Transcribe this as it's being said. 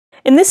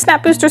In this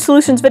SnapBOOSTer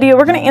Solutions video,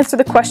 we're going to answer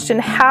the question,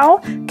 how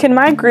can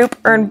my group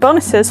earn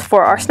bonuses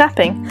for our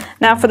snapping?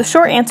 Now, for the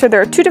short answer, there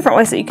are two different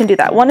ways that you can do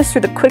that. One is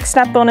through the Quick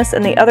Snap bonus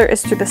and the other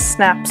is through the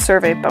Snap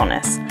Survey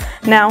bonus.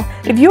 Now,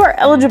 if you are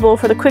eligible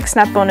for the Quick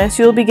Snap bonus,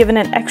 you will be given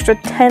an extra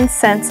 10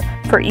 cents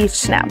for each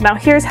snap. Now,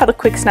 here's how the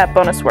Quick Snap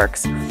bonus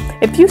works.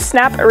 If you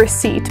snap a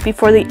receipt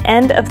before the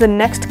end of the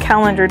next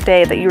calendar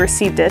day that you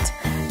received it,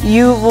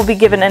 you will be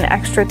given an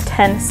extra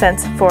 10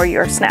 cents for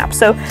your snap.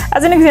 So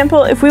as an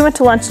example, if we went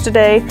to lunch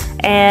today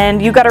and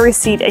you got a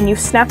receipt and you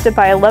snapped it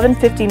by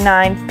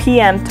 11:59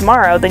 p.m.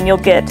 tomorrow, then you'll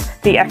get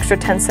the extra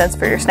 10 cents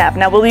for your snap.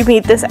 Now believe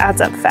me, this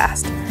adds up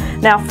fast.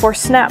 Now for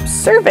Snap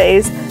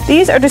surveys,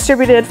 these are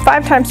distributed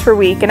 5 times per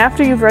week, and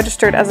after you've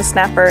registered as a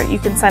snapper, you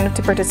can sign up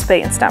to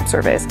participate in Snap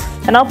surveys.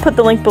 And I'll put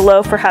the link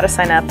below for how to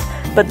sign up.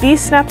 But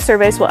these Snap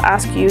surveys will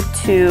ask you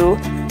to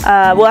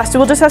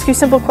we'll just ask you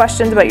simple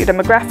questions about your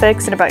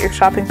demographics and about your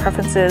shopping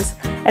preferences.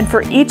 And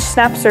for each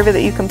Snap survey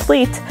that you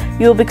complete,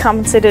 you will be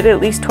compensated at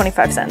least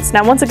 25 cents.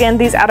 Now, once again,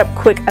 these add up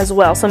quick as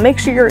well, so make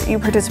sure you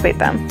participate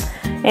them.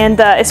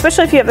 And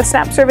especially if you have the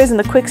Snap surveys and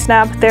the Quick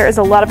Snap, there is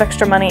a lot of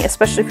extra money,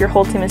 especially if your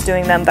whole team is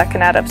doing them, that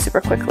can add up super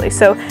quickly.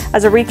 So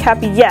as a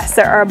recap, yes,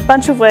 there are a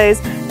bunch of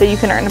ways that you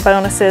can earn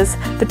bonuses.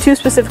 The two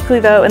specifically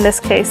though, in this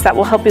case, that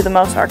will help you the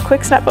most are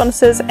Quick Snap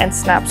bonuses and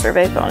Snap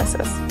survey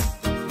bonuses.